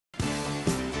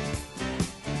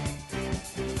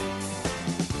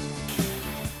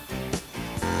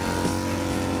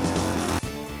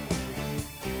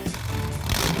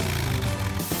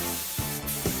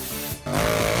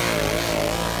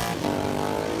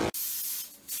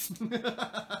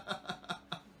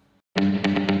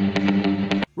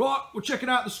Right, we're checking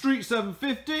out the Street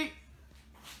 750.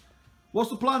 What's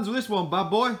the plans with this one, bad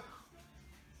boy?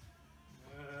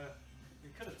 You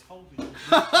could have told me.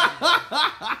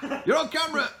 You're on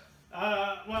camera.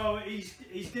 Well, he's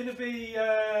going to be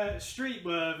street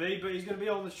worthy, but he's going to be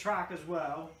on the track as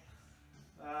well.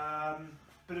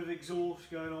 Bit of exhaust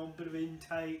going on, bit of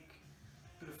intake,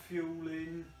 bit of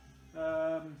fueling.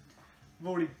 I've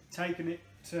already taken it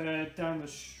down the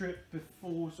strip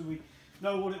before, so we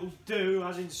know what it will do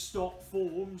as in stock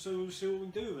form. So we'll see what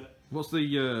we can do with it.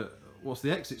 What's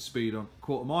the exit speed on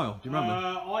quarter mile? Do you remember?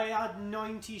 I had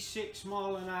 96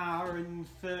 mile an hour in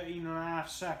 13.5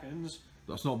 seconds.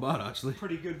 That's not bad, actually.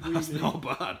 Pretty good, really. That's not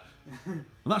bad. And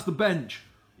that's the bench.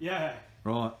 Yeah.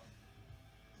 Right.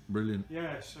 Brilliant.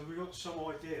 Yeah, so we've got some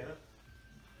idea.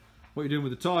 What are you doing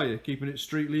with the tyre? Keeping it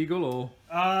street legal, or?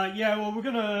 Yeah, well, we're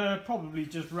going to probably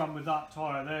just run with that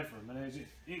tyre there for a minute.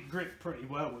 It gripped pretty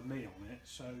well with me on it,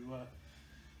 so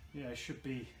yeah, it should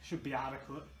be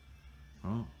adequate.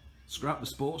 Right. Scrap the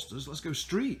Sportsters, let's go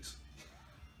streets.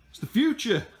 It's the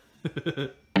future.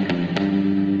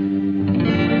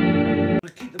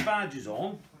 Keep the badges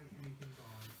on.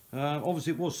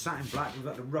 Obviously it was satin black, we've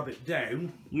had to rub it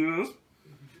down. Yes.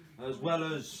 As well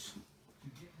as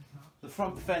the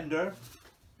front fender.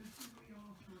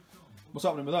 What's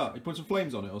happening with that? You put some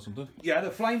flames on it or something? Yeah,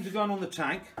 the flames are going on the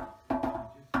tank.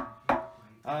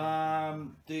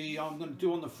 I'm going to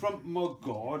do on the front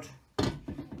mudguard,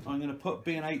 I'm going to put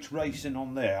B&H Racing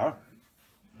on there.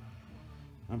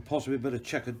 And possibly a bit of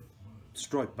checkered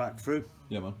stripe back through.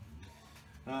 Yeah, man.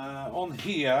 On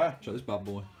here, Check this bad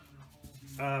boy.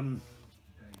 I'm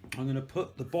going to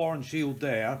put the bar and shield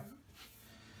there,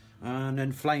 and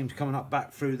then flames coming up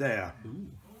back through there. Ooh.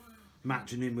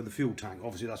 Matching in with the fuel tank.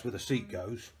 Obviously that's where the seat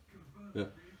goes. Yeah.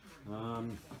 Oh,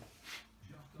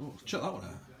 check that one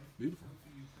out. Beautiful.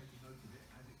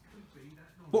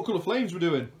 What colour flames we're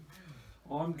doing?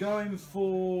 I'm going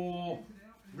for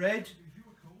red,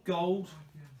 gold,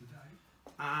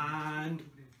 and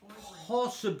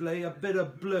possibly a bit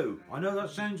of blue. I know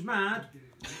that sounds mad,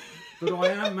 but I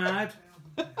am mad.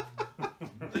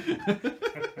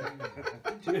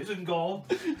 Cheers and gone.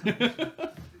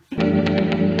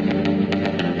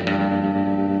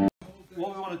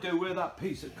 What we want to do with that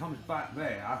piece that comes back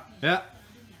there, Yeah.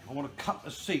 I want to cut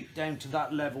the seat down to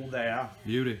that level there.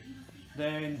 Beauty.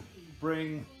 Then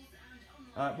bring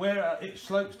where it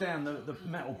slopes down the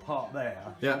metal part there.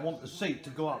 Yeah. I want the seat to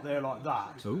go up there like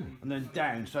that. Ooh. And then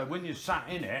down, so when you're sat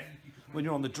in it, when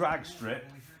you're on the drag strip,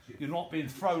 you're not being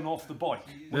thrown off the bike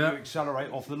when Yeah. you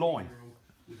accelerate off the line.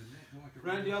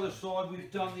 Around the other side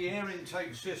we've done the air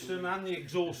intake system and the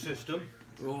exhaust system.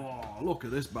 Oh, look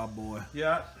at this bad boy.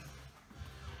 Yeah,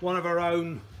 one of our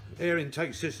own air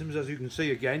intake systems, as you can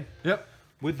see again. Yep.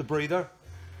 With the breather.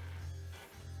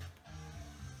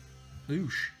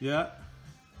 Oosh. Yeah.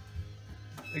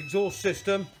 Exhaust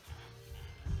system.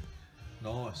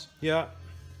 Nice. Yeah.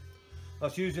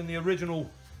 That's using the original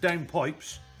down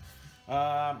pipes.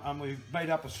 And we've made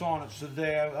up a silencer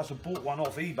there. That's a bought one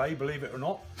off eBay, believe it or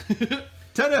not.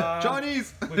 Tenner,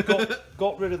 Chinese. We've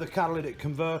got rid of the catalytic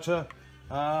converter.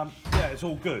 Yeah, it's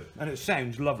all good. And it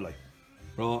sounds lovely.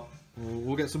 Right.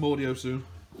 We'll get some audio soon.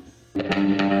 We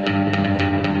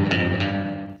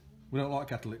don't like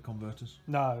catalytic converters.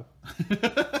 No.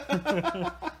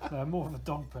 No, more of a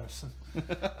dog person.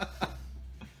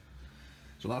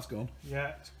 So that's gone.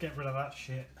 Yeah, let's get rid of that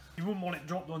shit. You wouldn't want it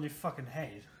dropped on your fucking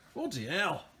head. Bloody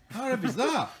hell. How heavy is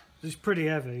that? It's pretty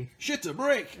heavy. Shit a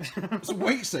brick. It's a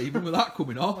weight saving with that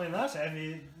coming off. I mean, that's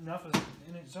heavy enough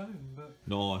in its own, but...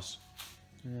 Nice.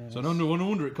 Yeah, So no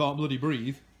wonder it can't bloody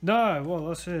breathe. no, well,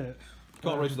 that's it.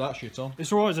 Can't raise that shit on.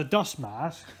 It's alright as a dust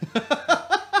mask.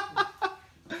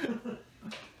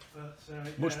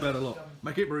 Much better, look.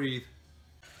 Make it breathe.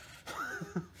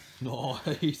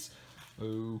 Nice.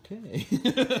 Okay.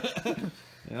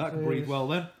 Yeah, that can breathe well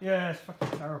then. Yeah, it's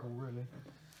fucking terrible, really.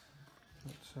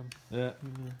 Yeah.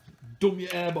 Dump your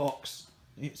airbox.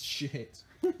 It's shit.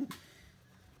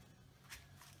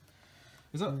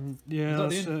 Is that? Yeah,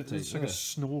 is that it's like a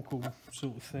snorkel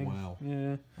sort of thing. Wow.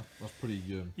 Yeah. That's pretty.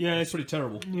 Yeah, it's pretty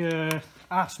terrible. Yeah,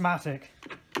 asthmatic.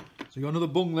 So you got another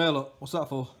bung there. Look, what's that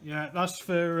for? Yeah, that's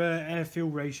for air fuel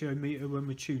ratio meter when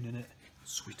we're tuning it.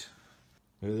 Sweet.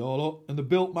 Here they all up in the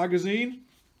Built magazine.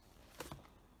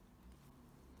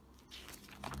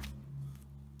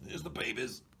 Here's the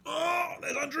babies. Oh,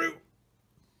 there's Andrew.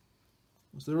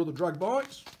 Is there other drag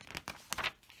bikes?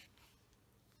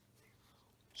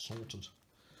 Sorted.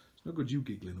 It's no good you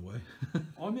giggling away.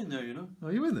 I'm in there, you know.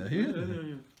 Are you in there?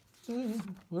 Yeah.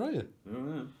 Where are you?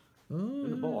 Yeah. Oh,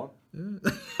 In the bar. yeah.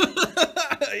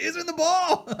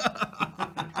 ball!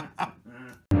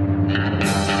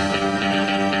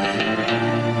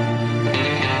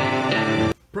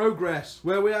 Progress,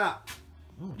 where we at?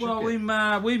 Oh, Well,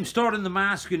 we're starting the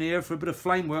masking here for a bit of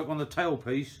flame work on the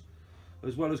tailpiece,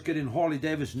 as well as getting Harley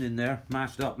Davidson in there,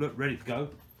 masked up, look, ready to go.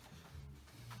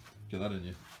 Get that in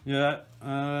you. Yeah,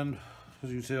 and as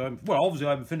you can see, obviously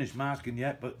I haven't finished masking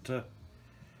yet, but so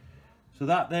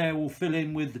that there will fill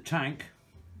in with the tank.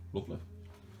 Lovely.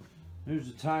 Here's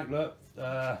the tank, look.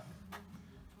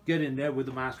 Get in there with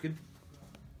the masking.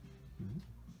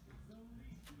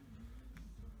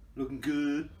 Looking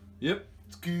good. Yep,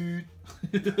 it's good.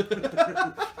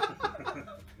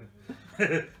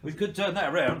 We could turn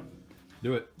that around.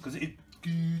 Do it. Because it's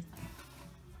Good.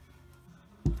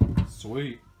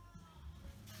 Sweet.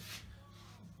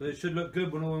 But it should look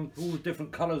good when all the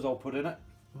different colours I'll put in it.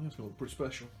 Oh, that's going to look pretty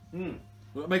special. Mm.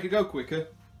 Will it make it go quicker?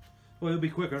 Well, it'll be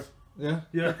quicker. Yeah?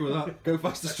 Yeah. Quicker with that. Go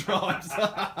faster strides.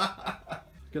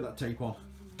 Get that tape on.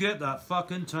 Get that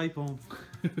fucking tape on.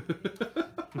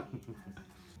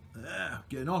 Yeah,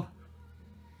 getting on.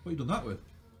 What have you done that with?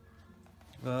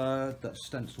 That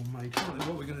stencil made.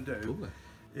 What we're going to do Lovely.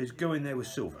 is go in there with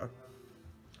silver.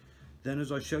 Then,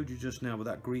 as I showed you just now with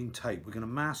that green tape, we're going to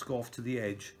mask off to the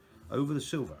edge over the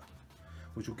silver,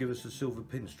 which will give us a silver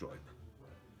pinstripe.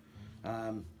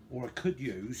 Or I could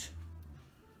use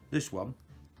this one.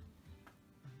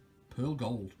 Pearl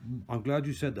gold. Mm. I'm glad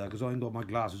you said that because I ain't got my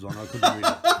glasses on. I couldn't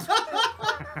read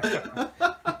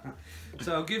it.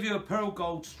 So I'll give you a pearl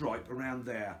gold stripe around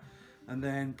there, and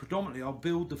then predominantly I'll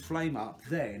build the flame up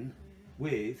then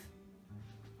with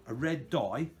a red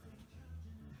dye.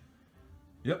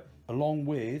 Yep. Along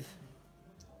with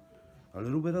a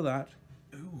little bit of that.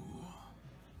 Ooh.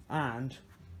 And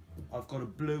I've got a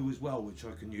blue as well, which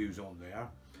I can use on there,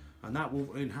 and that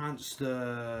will enhance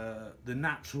the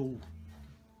natural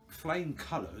flame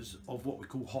colours of what we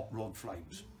call hot rod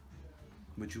flames,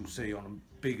 which you'll see on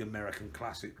big American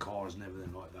classic cars and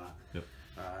everything like that. Yep.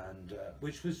 And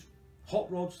which was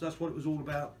hot rods, that's what it was all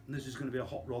about, and this is going to be a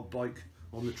hot rod bike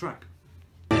on the track.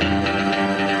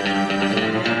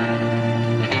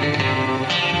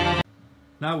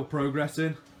 Now we're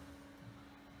progressing.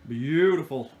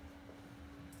 Beautiful.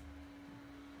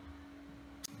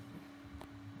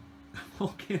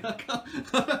 Okay, I can't.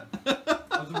 That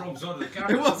was the wrong side of the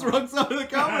camera. It was the wrong side of the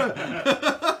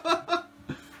camera.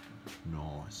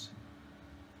 Nice.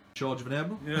 Charge of an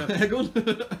admiral? Yeah. Good.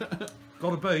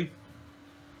 Gotta be.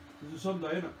 It's a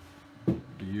Sunday, isn't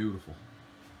it? Beautiful.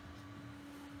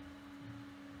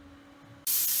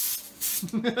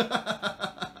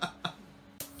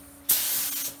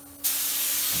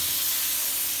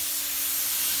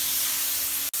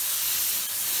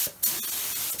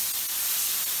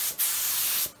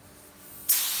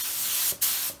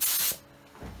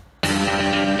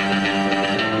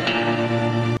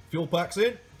 Fuel pack's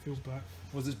in. Fuel back.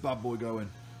 Where's this bad boy going?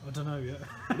 I don't know yet.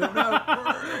 You don't know?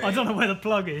 I don't know where the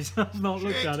plug is. I've not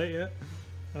looked at it yet.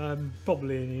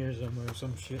 Probably in here somewhere or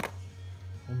some shit.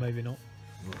 Or maybe not.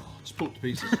 Oh, just pull it to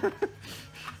pieces.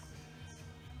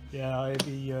 Yeah, I'd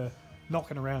be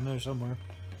knocking around there somewhere.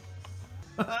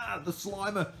 The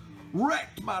Slimer.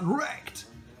 Wrecked, man, wrecked.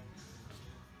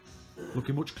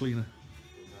 Looking much cleaner.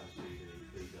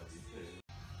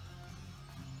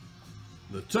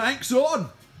 The tank's on.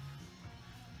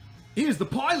 Here's the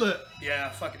pilot. Yeah,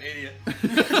 fucking idiot.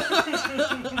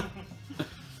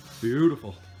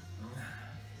 Beautiful.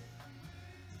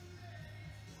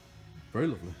 Very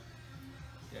lovely.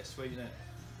 Yeah, sweet, isn't it?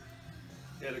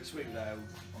 Yeah, it looks sweet with that L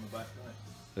on the back, doesn't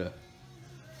it? Yeah.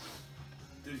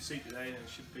 Do the seat today and it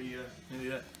should be nearly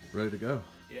there. Ready to go.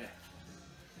 Yeah.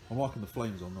 I'm liking the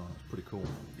flames on that. It's pretty cool.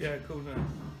 Yeah, cool, isn't it?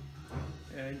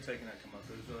 Yeah, intaking that come up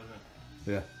as well, isn't it?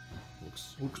 Yeah.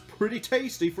 Looks pretty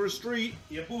tasty for a street.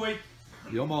 Yeah, boy.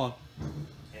 Yum on.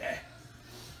 Yeah.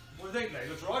 What do you think, mate?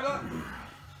 Looks alright, look.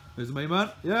 There's the main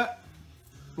man. Yeah.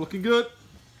 Looking good.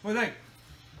 What do you think?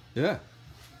 Yeah.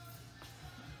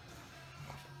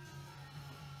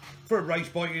 For a race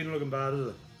bike, it ain't looking bad, is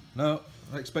it? No,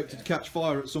 I expected to catch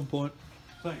fire at some point.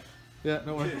 Thanks. Yeah,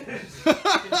 no worries.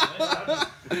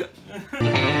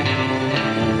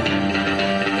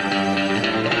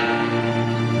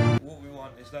 What we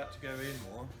want is that to go in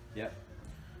more. Yep.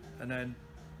 And then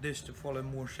this to follow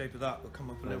more shape of that will come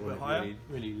up a little bit higher. Really,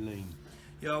 really lean.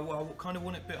 Yeah, well, I kind of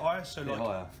want it a bit higher, so Bit like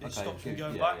higher. it Okay, stops me good.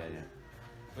 going Yeah, back. yeah, yeah.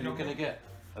 But you're going to get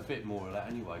a bit more of that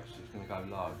anyway, because it's going to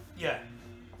go low. Yeah,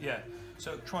 yeah.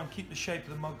 So try and keep the shape of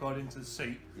the mud guard into the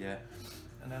seat, Yeah.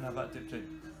 and then have that dipped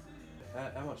in.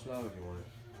 How much lower do you want it?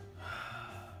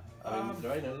 I mean,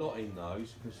 there ain't a lot in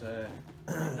those because they're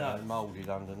moulded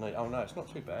underneath. Oh no, it's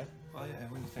not too bad. Oh yeah,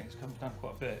 when you think it comes down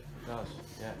quite a bit. It does,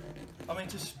 yeah. I mean,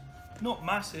 just not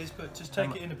masses, but just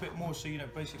take it in a bit more so you know,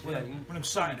 basically, when I'm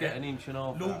sat Get an inch and a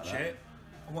half. launch it,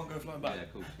 I won't go flying back. Yeah,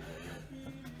 of course you do.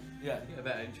 Yeah. You get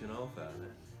about an inch and a half out of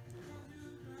there.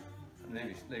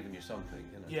 Leaving you something,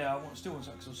 you know. Yeah, still want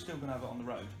something because I'm still going to have it on the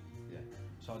road. Yeah.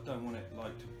 So I don't want it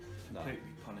like to completely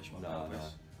punish my pelvis. No.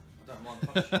 I don't mind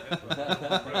punishing it, but I don't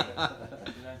want to ruin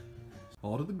it, you know.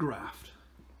 Order the graft.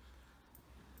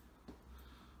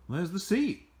 There's the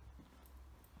seat.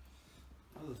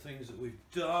 Other things that we've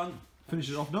done.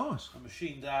 Finishes off nice. I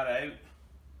machined that out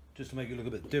just to make it look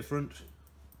a bit different.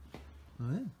 Oh,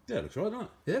 yeah. Yeah, it looks right, doesn't it?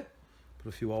 Yeah.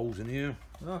 Put a few holes in here.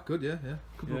 Oh, good, yeah, yeah.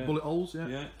 Couple of bullet holes, yeah.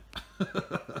 Yeah.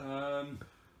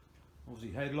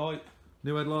 Obviously headlight.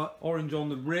 New headlight. Orange on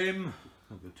the rim.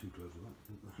 Don't go too close with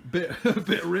that.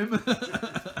 Bit of rim. I've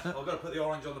got to put the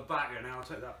orange on the back here now. I'll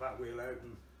take that back wheel out.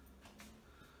 And...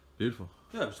 Beautiful.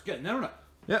 Yeah, it's getting there, isn't it?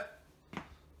 Yeah.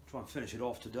 Try and finish it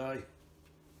off today.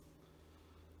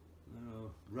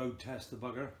 Road test the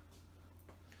bugger.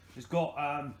 It's got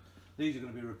these are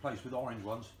going to be replaced with orange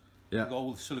ones. Yeah. We've got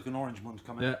all the silicon orange ones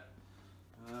coming. Yeah.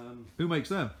 Who makes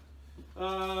them?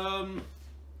 I'm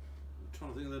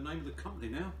trying to think of the name of the company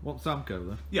now. What, Samco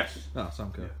then? Yes. Ah,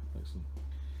 Samco. Yeah. Excellent.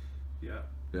 Yeah.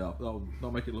 Yeah,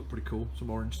 that'll make it look pretty cool. Some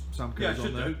orange Samcos Yeah, it on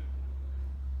should there. do.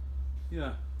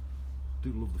 Yeah.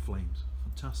 Do love the flames.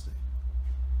 Fantastic.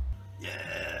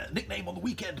 Yeah, nickname on the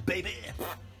weekend, baby.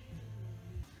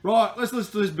 Right, let's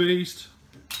listen to this beast.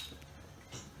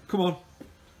 Come on.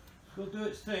 It'll do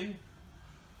its thing.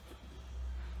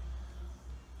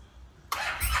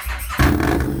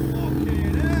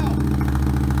 Fucking hell.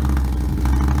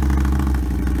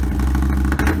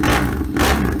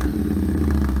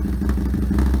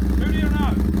 Who do you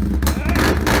know?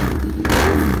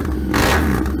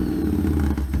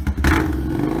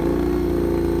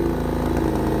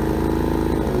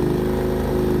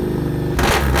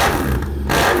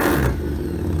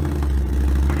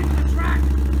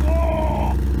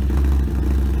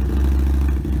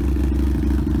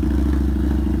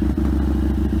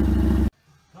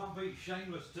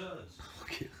 Shameless turds.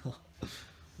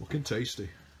 Looking tasty.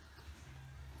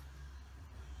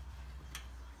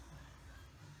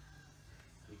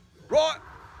 Right,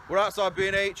 we're outside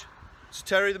B&H. It's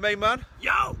Terry, the main man.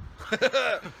 Yo!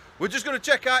 We're just going to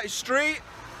check out his street.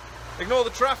 Ignore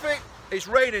the traffic. It's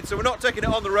raining, so we're not taking it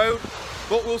on the road.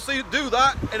 But we'll do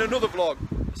that in another vlog.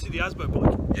 See the ASBO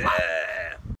bike.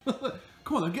 Yeah!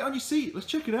 Come on then, get on your seat. Let's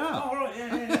check it out. Oh, right,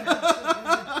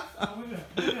 yeah.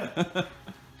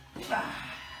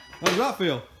 How does that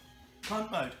feel?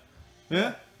 Cunt mode.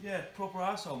 Yeah? Yeah, proper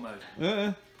arsehole mode.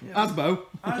 Yeah. Yeah. ASBO.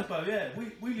 ASBO, yeah.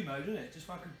 Wheelie mode, isn't it? Just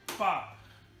fucking bah.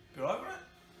 You alright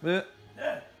with Yeah. it?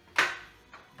 Yeah.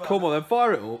 But Come on then,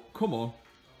 fire it up. Come on.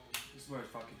 this is where it's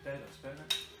fucking dead, I suppose,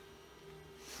 isn't it?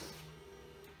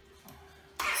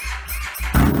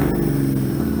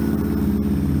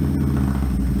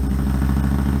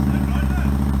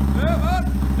 Yeah,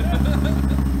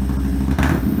 man.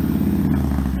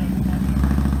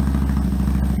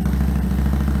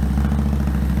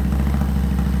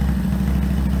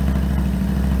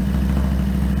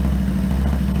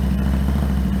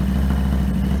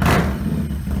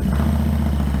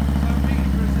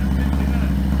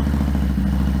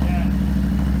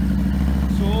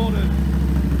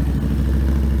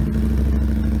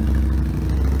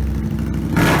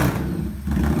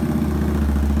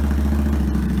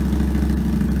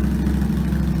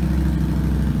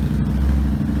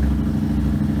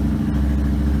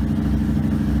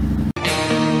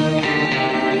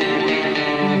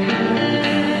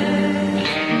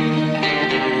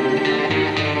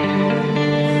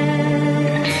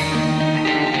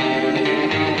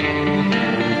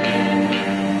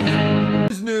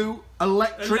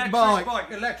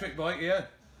 Electric bike, yeah.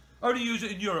 Only use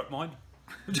it in Europe, mind.